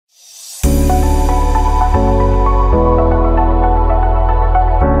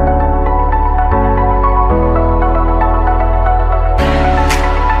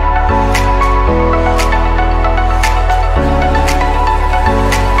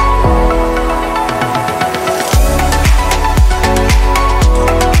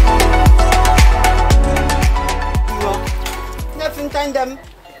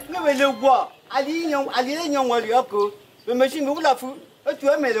Ali nyong wali ako. Le machine me la fu. Tu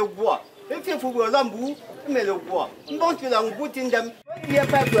as mis le bois. Et puis faut l'embou, mais le bois. Bon tu l'as embouti indem. Il y a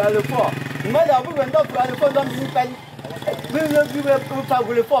pas pour le fort. Moi là vous vendez pour le fort dans une peine. Vous pas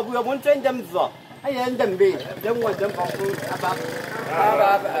pour le fort, vous montrer indem ça. Aïe indem bé. Dem moi dem pas pour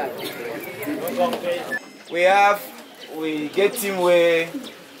We get team where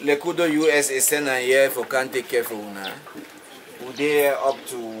LECUDO USA send here for can take care for una. We there up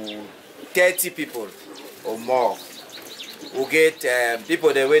to 30 people or more. We get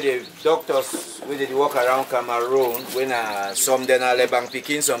people the way the doctors where they walk around Cameroon when some them are Lebang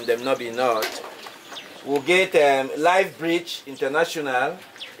Peking, some them not be not. We get Life Bridge International.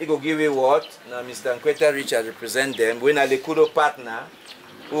 He go give you what? Now Mr. Nkweta Richard represent them. When a LECUDO partner,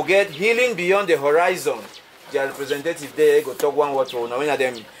 we get Healing Beyond the Horizon. Their representative there go talk one word for now. When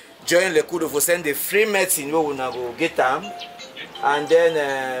them join LECUDO for send the free medicine, we will go get them, and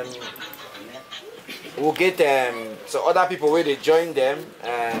then we'll get so other people where they join them.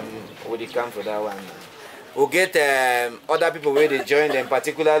 Where they come for that one. We'll get other people where they join them,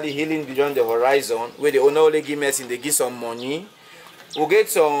 particularly Healing Beyond the Horizon, where they only give medicine, they give some money. We'll get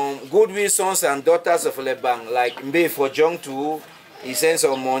some goodwill sons and daughters of Lebang, like Mbe for Jong too. He sends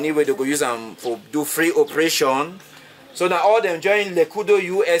some money where they go use them for do free operation. So now all them join LECUDO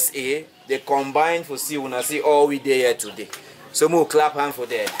USA, they combine for see when I see all we there here today. So we'll clap hand for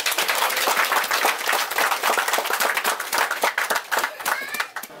them.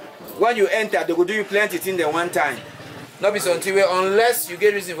 When you enter, they will do you plenty things there one time. Not be until unless you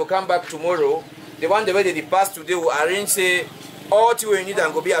get reason for come back tomorrow. The one the way they pass today will arrange say all things you need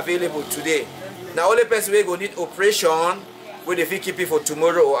and go be available today. Now only person we go need operation where they keep it for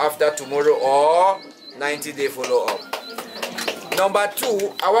tomorrow or after tomorrow or 90-day follow-up. Number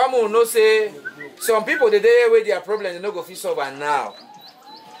two, I want to know say some people the day where their problem they no go fit solve and now.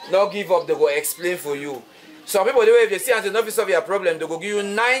 Not give up, they go explain for you. Some people the way if they see and they not fit solve your problem, they go give you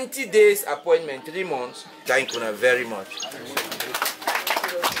 90 days appointment, 3 months. Thank you very much.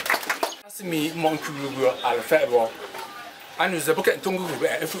 Me monkey alpha. I know the bucket tongue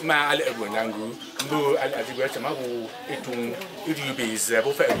if my langu, no algebra, etung, idubis,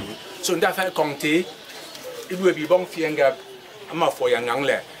 buffet. So that fair conte, it will be bon finger, a mouth for young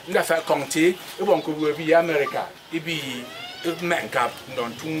angle. That fair conte, it won't go be America, it be man cap,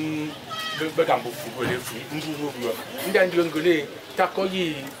 non too become free, and then you're going to tackle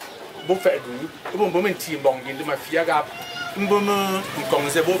ye buffet, it won't moment team long into my fear gap. Mbomo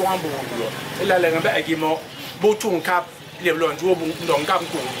nkonze bo wan bo wo ela le ngba agimo bo tun cap le lo njo bo ndonga ko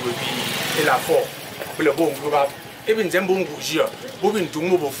wo bi ela fo le bo ngro ba e bi nzembo ngujia bo bi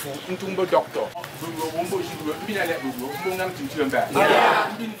ntungo bo fu ntungo doctor bo bo ji bo bi na le bo bo ngam tinti mba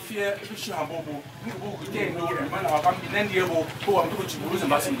bi fie bi shi hambo bo bo ko te no re mana wa kam bi nan die bo bo wa ko chi bo zo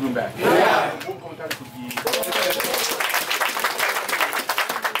ma sin mba bo contact ko bi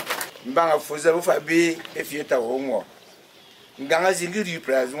mbanga fuza bo fa bi e fie ta wo mo nganga zingiri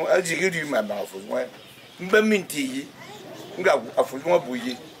prazo azingiri mama afuzwa mba minti nga afuzwa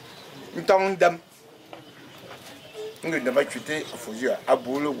buyi ntondam ngenda bachute afuzwa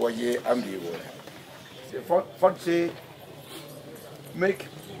abulu woye ambiwo c'est for say make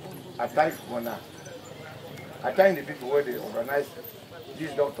a time corner a time the people where they organize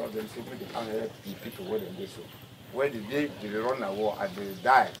these doctors and people they can help the people where they so where they run a war and they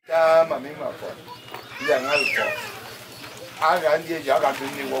die mama for ya ngal for I ran the job to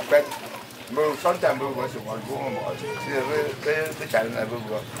me work back. Sometimes we was one go home. The challenge I will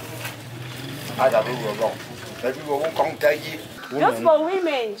go. I got to go. People won't contact you. Just for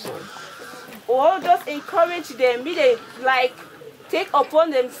women, or just encourage them. Be they like take upon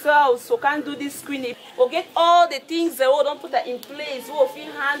themselves so can do this screening. Or get all the things they don't put that in place. Who will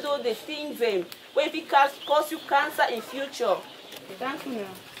handle the things them where it cause you cancer in future. Thank you.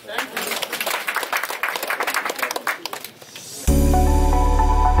 Thank you.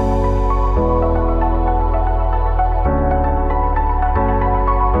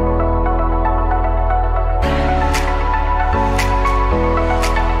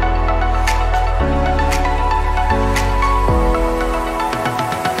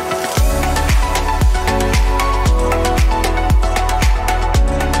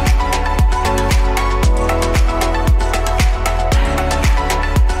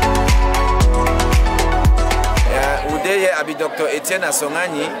 Dr. Etienne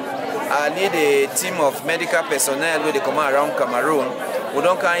Asongani, I lead a team of medical personnel where they come around Cameroon. We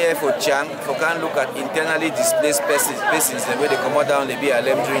don't come here for Chang, for can look at internally displaced persons where they come down the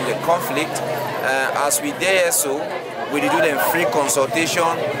BLM during the conflict. As we there, so we do them free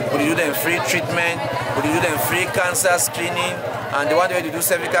consultation, we do them free treatment, we do them free cancer screening, And the one way to do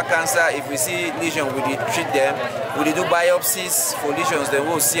cervical cancer, if we see lesion, we treat them. We do biopsies for lesions, then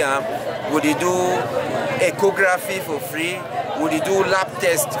we'll see them. We do echography for free. We do lab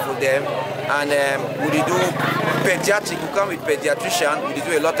tests for them. And we do pediatric, we come with pediatrician, we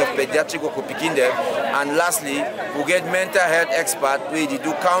do a lot of pediatric work, we picking them. And lastly, we get mental health expert, we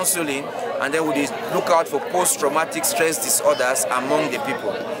do counseling, and then we look out for post-traumatic stress disorders among the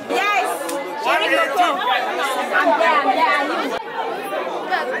people. Yes!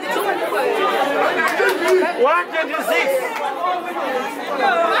 126.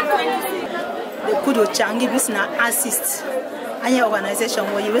 LECUDO changi bisna assist. Anya organisation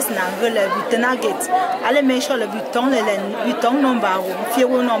wo yibisna vele butenagate. Ale make sure le butong number wo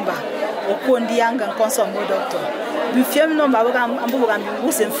fiewo number. Okondi yanga konsom doctor. Bi fiem number wo gam ambu gam bi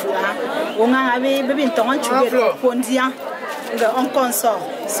usenfua. Wo nga be ntong chuge okondi ya nga on konsom.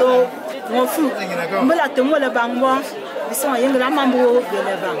 So mo fu mbala temo le bangbo bison yengla mambo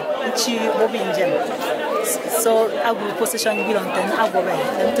bele bang. Chi bobinjem. So I will position you on ten. I will buy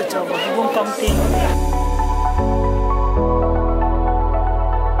them to trouble. You won't come thing.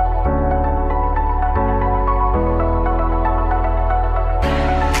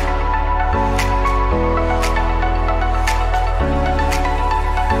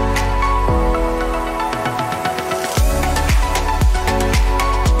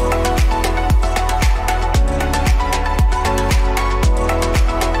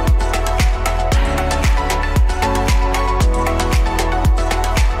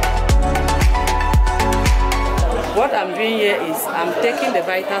 What I'm doing here is I'm taking the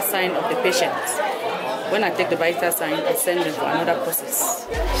vital sign of the patient. When I take the vital sign, I send them for another process.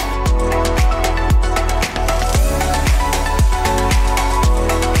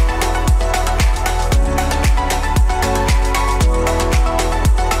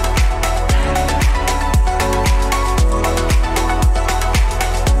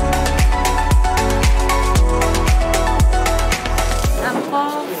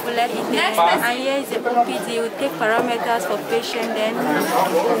 And here is a pulpit. You take parameters for patient, then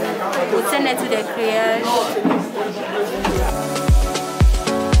we'll send it to the triage.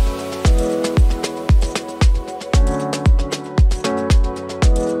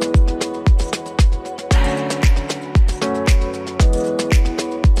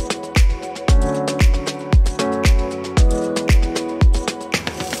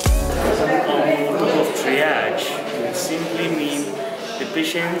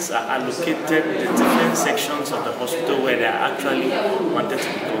 Patients are allocated the different sections of the hospital where they are actually wanted to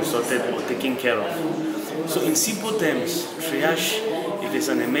be consulted or taken care of. So in simple terms, triage, if there's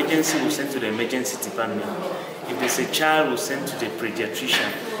an emergency, we'll send to the emergency department. If there's a child, we'll send to the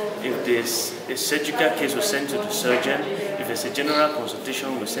pediatrician. If there's a surgical case, we'll send to the surgeon. If there's a general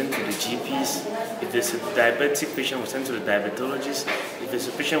consultation, we'll send to the GPs. If there's a diabetic patient, we'll send to the diabetologist. If there's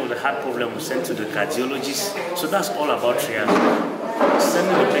a patient with a heart problem, we'll send to the cardiologist. So that's all about triage.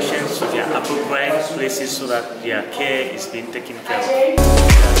 Sending the patients to their appropriate places so that their care is being taken care of. I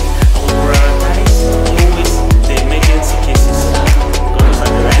will prioritize always the emergency cases because those are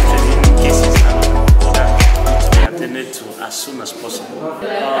the life-threatening cases and that need to be attended to as soon as possible.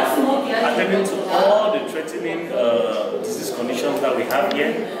 Attending to all the threatening disease conditions that we have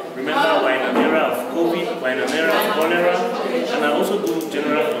here. Remember, we're in an era of COVID, we're in an era of cholera, and I also do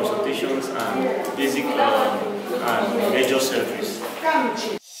general consultations and basic and major surgeries.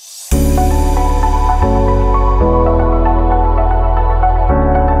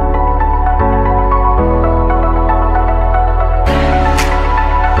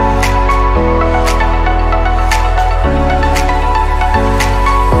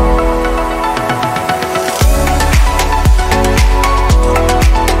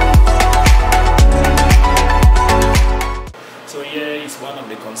 So here is one of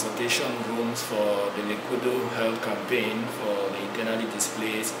the consultation rooms for the LECUDO health campaign for the internally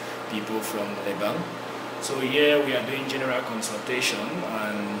displaced people from Lebanon. So here we are doing general consultation,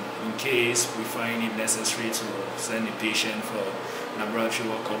 and in case we find it necessary to send the patient for laboratory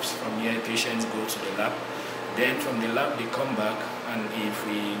workups, from here patients go to the lab. Then from the lab they come back, and if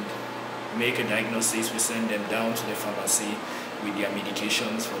we make a diagnosis, we send them down to the pharmacy with their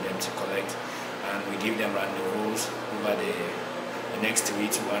medications for them to collect, and we give them rendezvous over the next week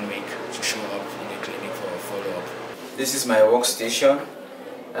to 1 week to show up in the clinic for a follow-up. This is my workstation.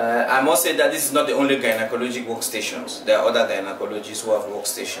 I must say that this is not the only gynecologic workstations. There are other gynecologists who have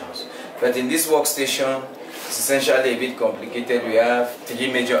workstations. But in this workstation, it's essentially a bit complicated. We have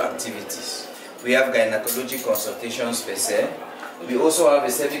 3 major activities. We have gynecologic consultations per se. We also have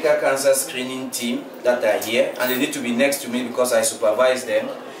a cervical cancer screening team that are here, and they need to be next to me because I supervise them.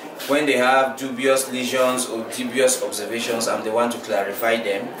 When they have dubious lesions or dubious observations, I'm the one to clarify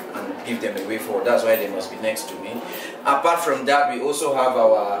them and give them a way forward. That's why they must be next to me. Apart from that, we also have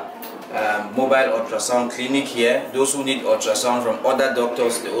our mobile ultrasound clinic here. Those who need ultrasound from other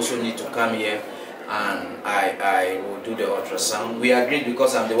doctors, they also need to come here, and I will do the ultrasound. We agreed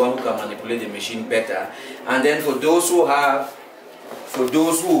because I'm the one who can manipulate the machine better. And then for those who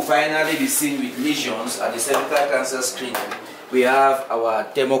finally be seen with lesions at the cervical cancer screening, we have our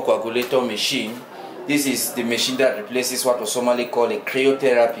thermocoagulator machine. This is the machine that replaces what was formerly called a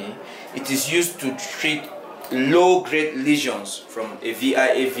cryotherapy. It is used to treat low-grade lesions from a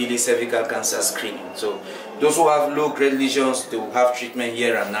VIA-VILI cervical cancer screening. So those who have low-grade lesions, they will have treatment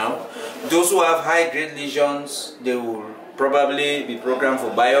here and now. Those who have high-grade lesions, they will probably be programmed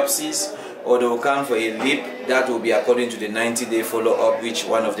for biopsies, or they will come for a LEAP. That will be according to the 90-day follow-up, which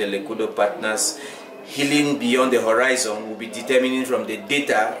one of the LECUDO partners, Healing Beyond the Horizon, will be determining from the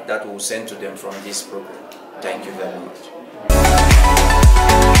data that we will send to them from this program. Thank you very much.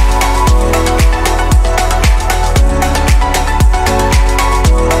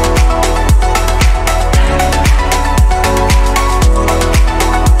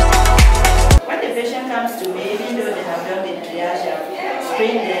 When the patient comes to me, even though they have done the triage, I've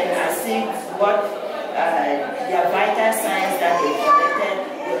screened them, I see what their vital signs that they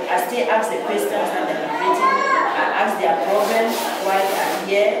collected. I still ask the questions that they have written. I ask their problems while I'm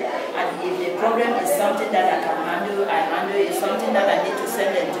here, and if the problem is something that I can handle, I handle. If it's something that I need to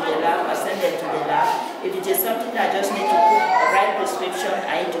send them to the lab, I send them to the lab. If it is something that I just need to put the right prescription,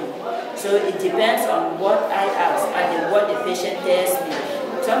 I do. So it depends on what I ask and what the patient tells me.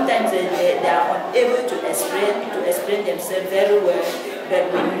 Sometimes they are unable to explain themselves very well, but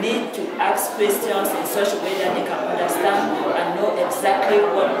we need to ask questions in such a way that they can understand and know exactly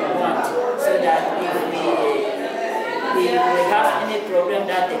what we want, so that if we have any problem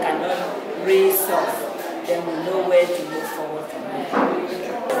that they cannot resolve, then we know where to move forward from there.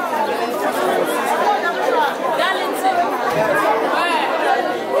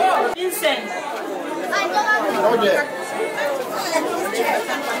 Vincent.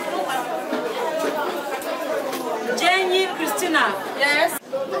 Jenny, Christina. Yes.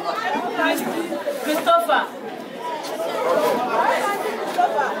 Christopher.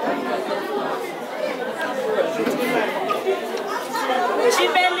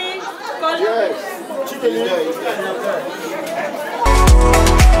 Chibeli. Yes. Chibeli.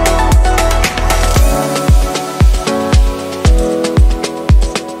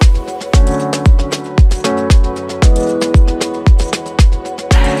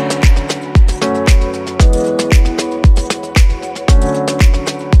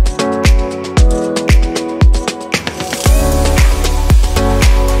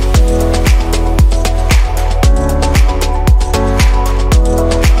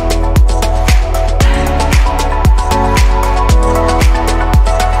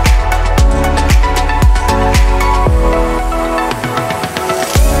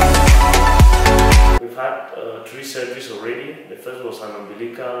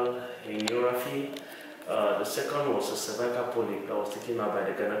 The second was a cervical polyp that was taken out by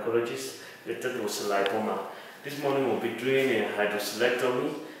the gynecologist. The third was a lipoma. This morning we'll be doing a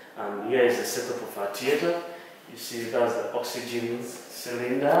hydrocelectomy, and here is the setup of our theater. You see that's the oxygen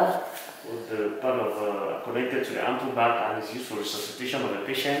cylinder with the part of connected to the ample bag, and is used for resuscitation of the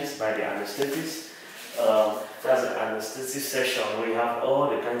patients by the anesthetist. That's the anesthesia session where you have all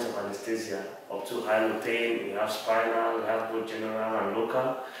the kinds of anesthesia, up to high-pain, we have spinal, we have both general and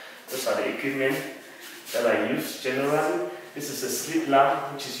local. Those are the equipment that I use generally. This is a slit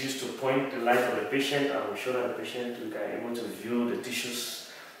lamp which is used to point the light of the patient, and will show that the patient is able to view the tissues.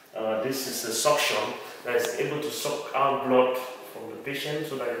 This is a suction that is able to suck out blood from the patient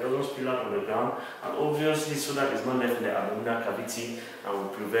so that it doesn't spill out on the ground, and obviously so that it's not left in the abdominal cavity and will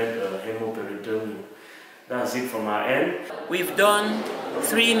prevent hemoperitoneum. That's it from our end. We've done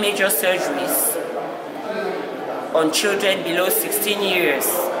 3 major surgeries on children below 16 years.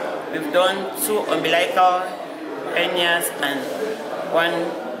 We've done 2 umbilical hernias and 1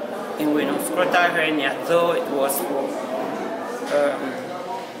 inguinal-scrotal hernia, though it was for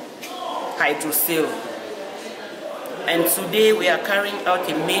hydrocele. And today we are carrying out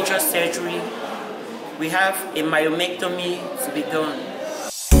a major surgery. We have a myomectomy to be done.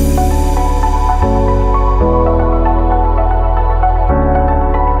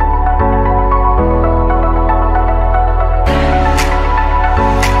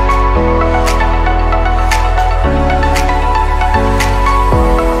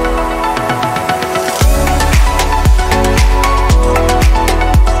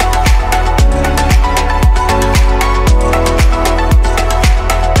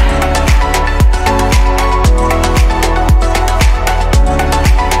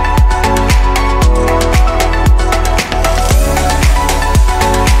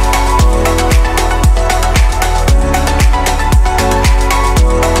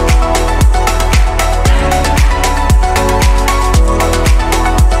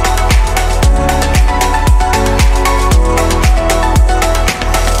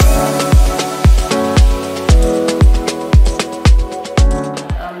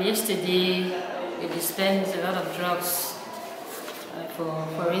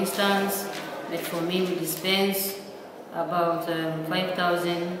 for instance, metformin we dispense about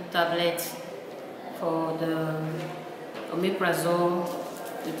 5,000 tablets. For the omeprazole,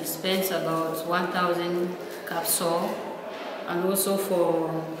 we dispense about 1,000 capsules, and also for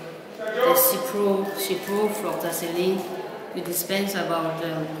the ciprofloxacillin, we dispense about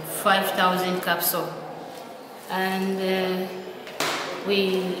 5,000 capsules. And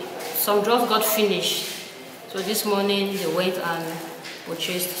some drugs got finished, so this morning they went and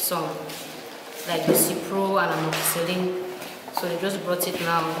purchased some, like the cipro and amoxicillin. So they just brought it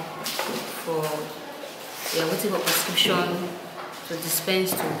now for they are waiting for prescription to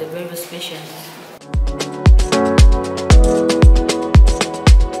dispense to the various patients.